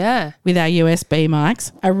Yeah. with our USB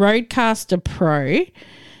mics, a Rodecaster Pro,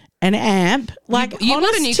 an amp. Like, you bought a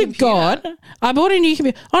honest new to computer. God, I bought a new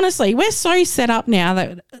computer. Honestly, we're so set up now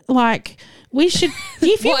that, like, we should.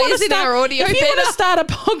 If you Why want to isn't start, our audio if you want better? to start a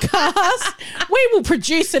podcast, we will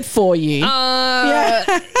produce it for you.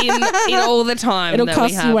 In all the time It'll that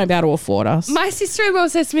cost we you. have. Won't be able to afford us. My sister-in-law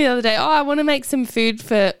says to me the other day, I want to make some food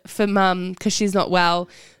for mum because she's not well.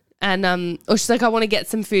 And or she's like, I want to get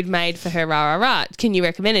some food made for her, rah, rah, rah. Can you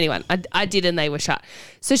recommend anyone? I did, and they were shut.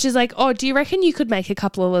 So she's like, oh, do you reckon you could make a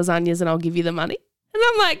couple of lasagnas and I'll give you the money? And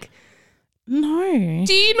I'm like, No.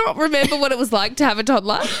 do you not remember what it was like to have a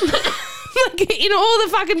toddler? Like, in all the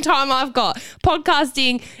fucking time I've got,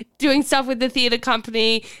 podcasting, doing stuff with the theatre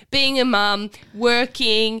company, being a mum,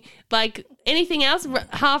 working, like anything else,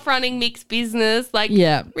 half running mixed business, like,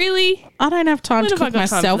 Yeah. really? I don't have time When to have I cook got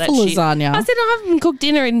time myself a for that shit? lasagna. I said I haven't cooked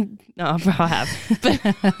dinner in. No, I have, but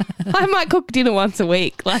I might cook dinner once a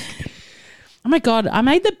week. Like, Oh my God, I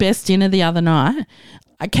made the best dinner the other night.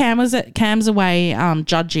 Cam's away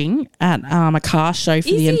judging at a car show for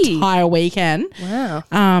the Is he? entire weekend. wow,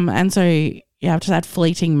 And so yeah, I've just had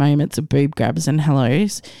fleeting moments of boob grabs and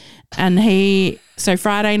hellos. And so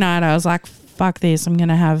Friday night I was like, fuck this. I'm going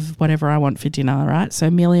to have whatever I want for dinner, right? So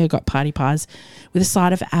Amelia got party pies with a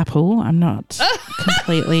side of apple. I'm not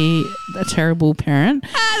completely a terrible parent.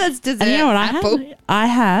 That's dessert. And you know what I had? I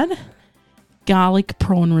had garlic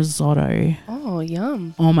prawn risotto. Oh,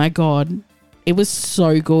 yum. Oh my God. It was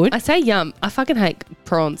so good. I say yum. I fucking hate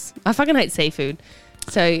prawns. I fucking hate seafood.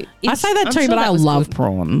 So I say that too, but I love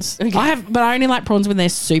prawns. Okay. But I only like prawns when they're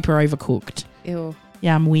super overcooked. Ew,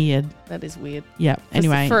 Yeah, I'm weird. that is weird. Yeah.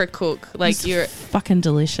 Anyway, For a cook, like it's you're fucking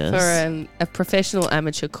delicious. for a professional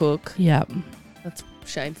amateur cook, Yeah. that's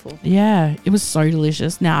shameful. Yeah, it was so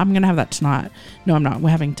delicious. Now I'm gonna have that tonight. No, I'm not. We're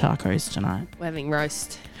having tacos tonight. We're having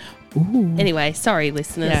roast. Ooh. Anyway, sorry,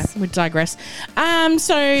 listeners. Yeah, we digress.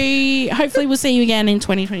 So hopefully we'll see you again in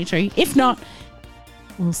 2022. If not,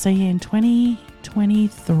 we'll see you in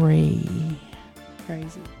 2023.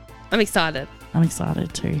 Crazy. I'm excited. I'm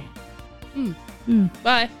excited too.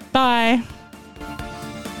 Bye. Bye.